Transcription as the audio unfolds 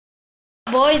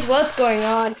Boys, what's going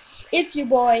on? It's your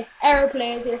boy,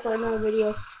 Aeroplanes here for another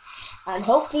video, and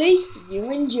hopefully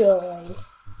you enjoy.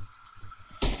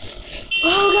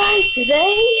 Well guys,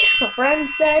 today my friend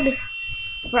said,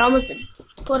 I promised to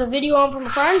put a video on for my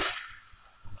friend,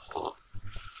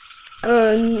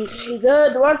 and he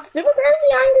said he wants super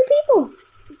crazy angry people,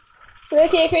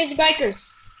 aka crazy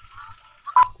bikers.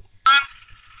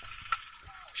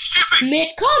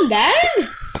 Mate, calm down.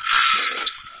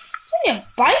 It's only a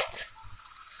bike.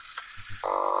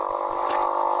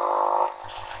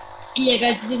 Yeah,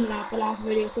 guys, didn't laugh the last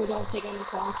video, so don't take any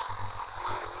sound.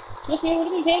 Just me, it would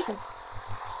have been painful.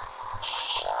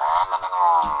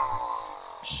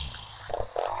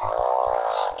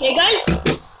 Okay, guys,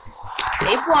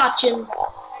 keep watching.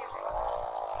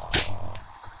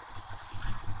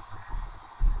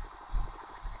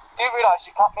 Do you realise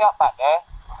you cut me up back there?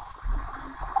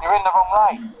 You're in the wrong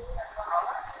lane.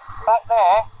 Back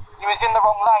there, you was in the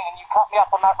wrong lane and you cut me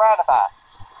up on that roundabout.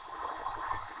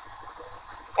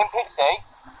 In Pitsea,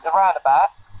 the roundabout,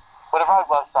 where the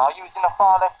roadworks are, you was in the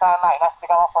far left-hand lane. That's to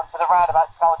go up onto the roundabout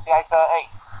to go onto the A13.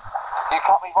 You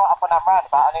cut me right up on that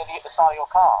roundabout and nearly hit the side of your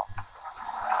car.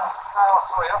 Oh,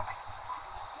 sorry,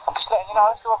 I'm just letting you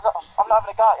know, so I'm not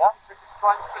having a go at you. took a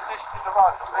strange position in the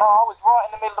road. No, I was right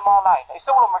in the middle of my lane. It's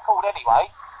all on record anyway.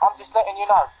 I'm just letting you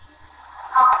know.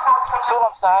 That's all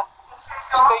I'm saying.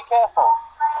 Just be careful.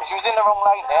 Because you was in the wrong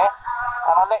lane there,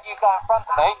 and I let you go in front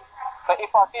of me. But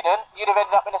if I didn't, you'd have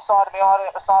ended up in the side of me, I'd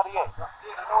have at the side of you.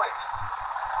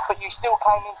 But you still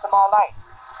came into my lane.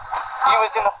 You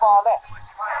was in the far left.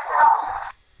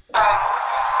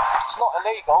 It's not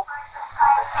illegal.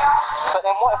 But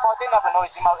then what if I didn't have a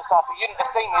noisy motorcycle? You wouldn't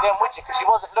have seen me then, would you? Because you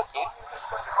wasn't looking.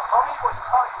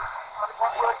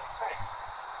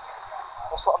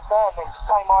 That's what I'm saying then. Just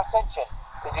pay my attention.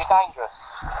 Because you're dangerous.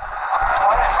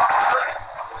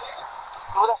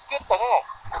 Well, that's good then, isn't it?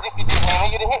 Because if you didn't hear me,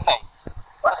 you'd have hit me.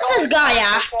 What's this guy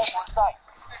at?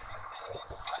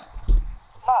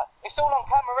 No, it's all on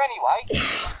camera anyway.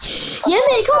 Yeah,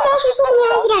 mate, come on, for someone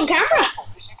else on camera.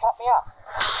 Because you cut me up.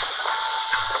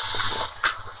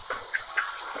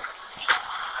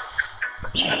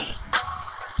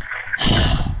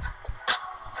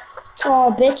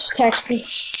 Oh, bitch, taxi.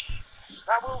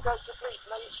 That will go to police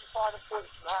and they issue fine and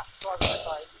points for that. Driving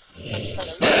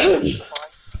away.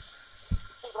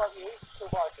 People like you still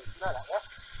ride it. You know that, yeah?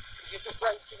 Did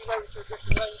you know to a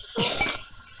different lane before?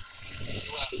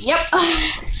 Yep.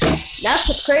 That's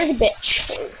a crazy bitch.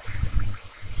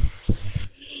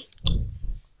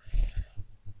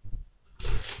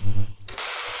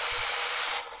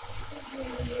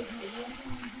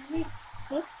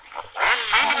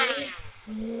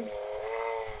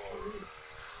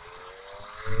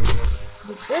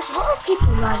 This, what are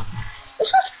people like?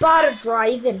 It's not bad at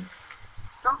driving.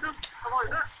 Something? I like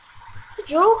that. You're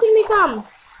joking me, fam.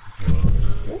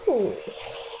 Ooh.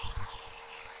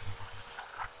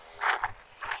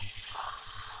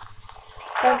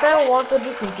 Guys, I want to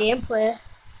do some gameplay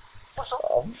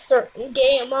of a certain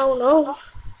game. I don't know.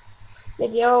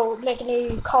 Maybe I'll make a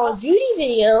new Call of Duty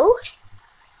video.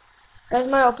 Guys,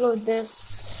 might upload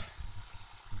this.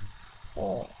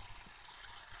 Oh.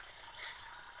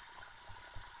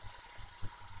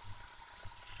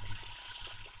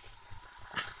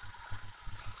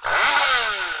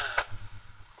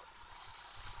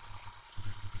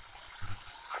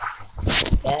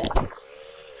 Yeah.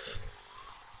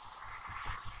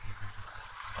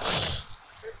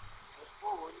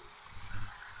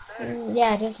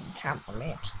 Yeah, it doesn't count for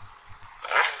me.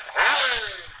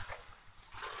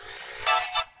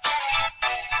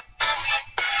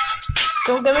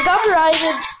 Don't get me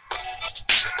copyrighted.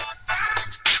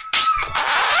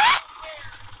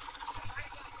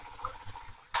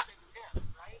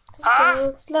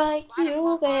 Looks like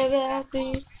you,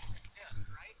 baby.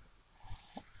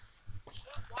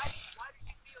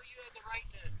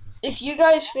 If you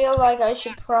guys feel like I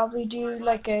should probably do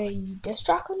like a diss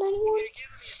track on anyone,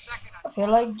 I feel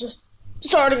like just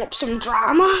starting up some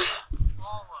drama,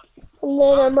 and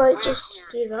then I might just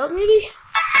do that maybe.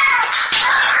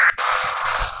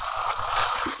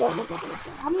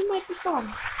 Drama might be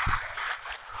fun.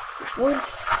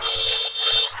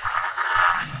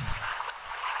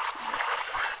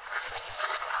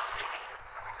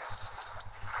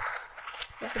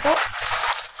 There we go.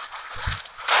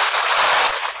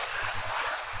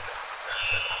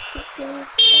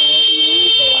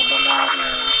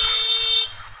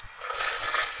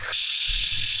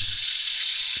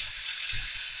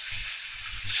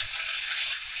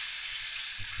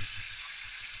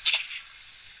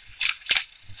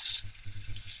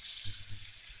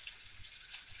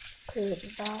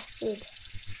 Crazy bastard.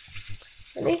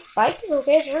 At least the bike is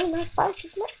okay. It's a really nice bike,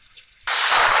 isn't it?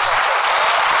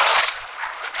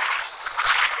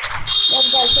 Yeah,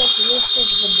 guys,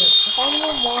 if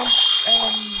anyone wants,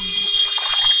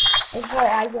 it's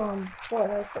like I go on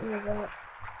Fortnite, something like that.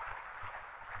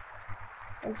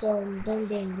 It's them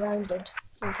being grounded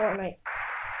in Fortnite.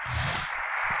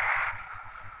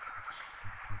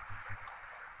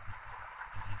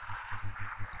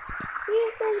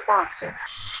 Here's the doctor.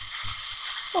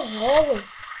 Oh, really?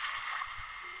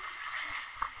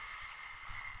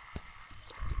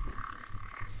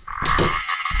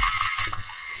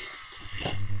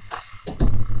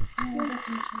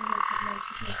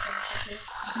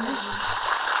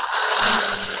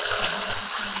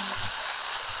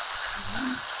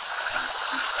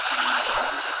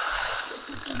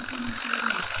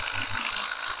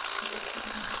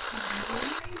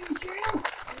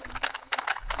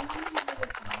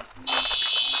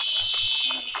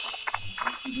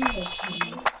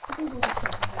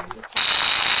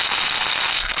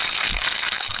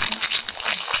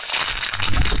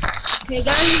 Okay,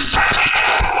 guys. Okay.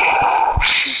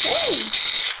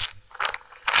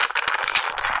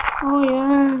 Oh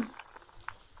yeah,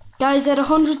 guys, at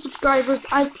 100 subscribers,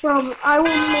 I promise I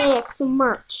will make some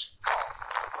merch.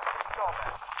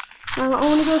 I'm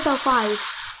only gonna sell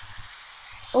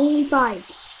 5. Only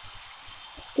 5.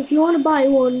 If you want to buy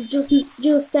one, just put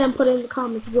it in the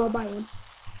comments if you want to buy one.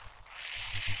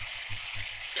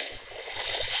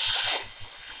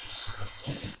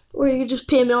 Or you can just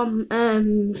pay me on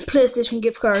PlayStation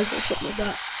gift cards or something like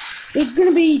that. It's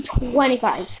gonna be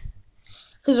 25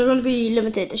 because they're gonna be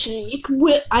limited edition. You can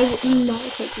wait. I will never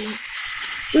take them.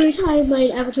 The only time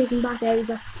I'd ever take them back out is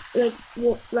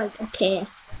like a K,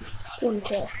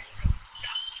 1K.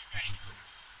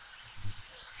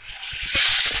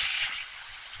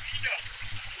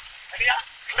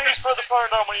 Please put the phone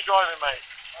down when you're driving, mate.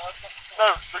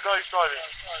 No, the guy who's driving.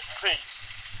 Please.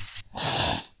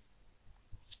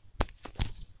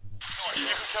 You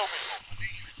can kill people.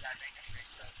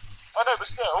 I know, but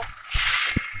still.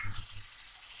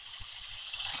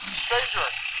 It's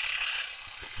dangerous.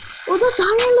 Oh, that's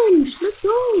Ireland! Let's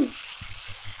go!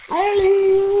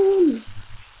 Ireland!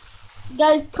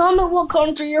 Guys, comment what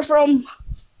country you're from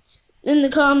in the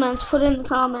comments. Put it in the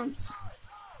comments.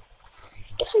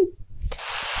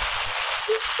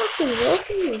 You're fucking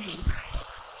working with me.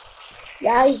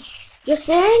 Guys, just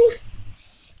saying.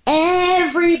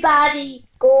 Everybody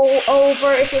go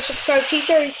over, if you're subscribed to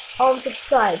T-Series,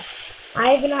 unsubscribe.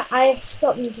 I have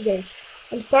something to do.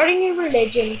 I'm starting a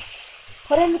religion.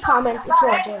 Put in the comments if you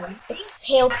want to join. It's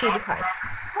Hail PewDiePie. What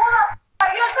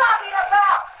are you talking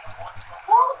about?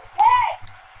 Who's dead?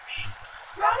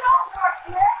 You're not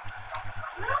working it.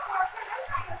 You're not working it.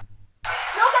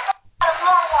 You get the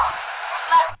wrong one.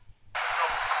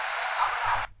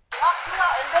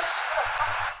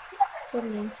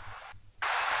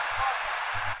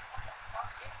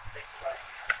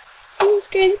 This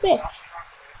crazy bitch.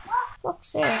 Fuck's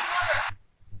sake.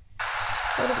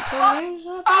 What are the tires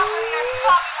up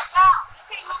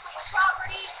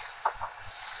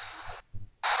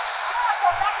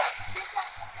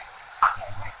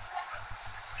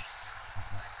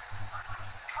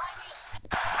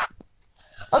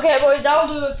Okay, boys, that'll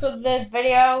do it for this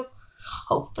video.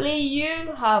 Hopefully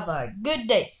you have a good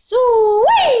day.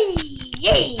 Sweet!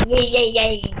 Yay, yay, yay,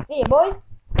 yay. Hey, boys,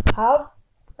 have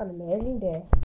an amazing day.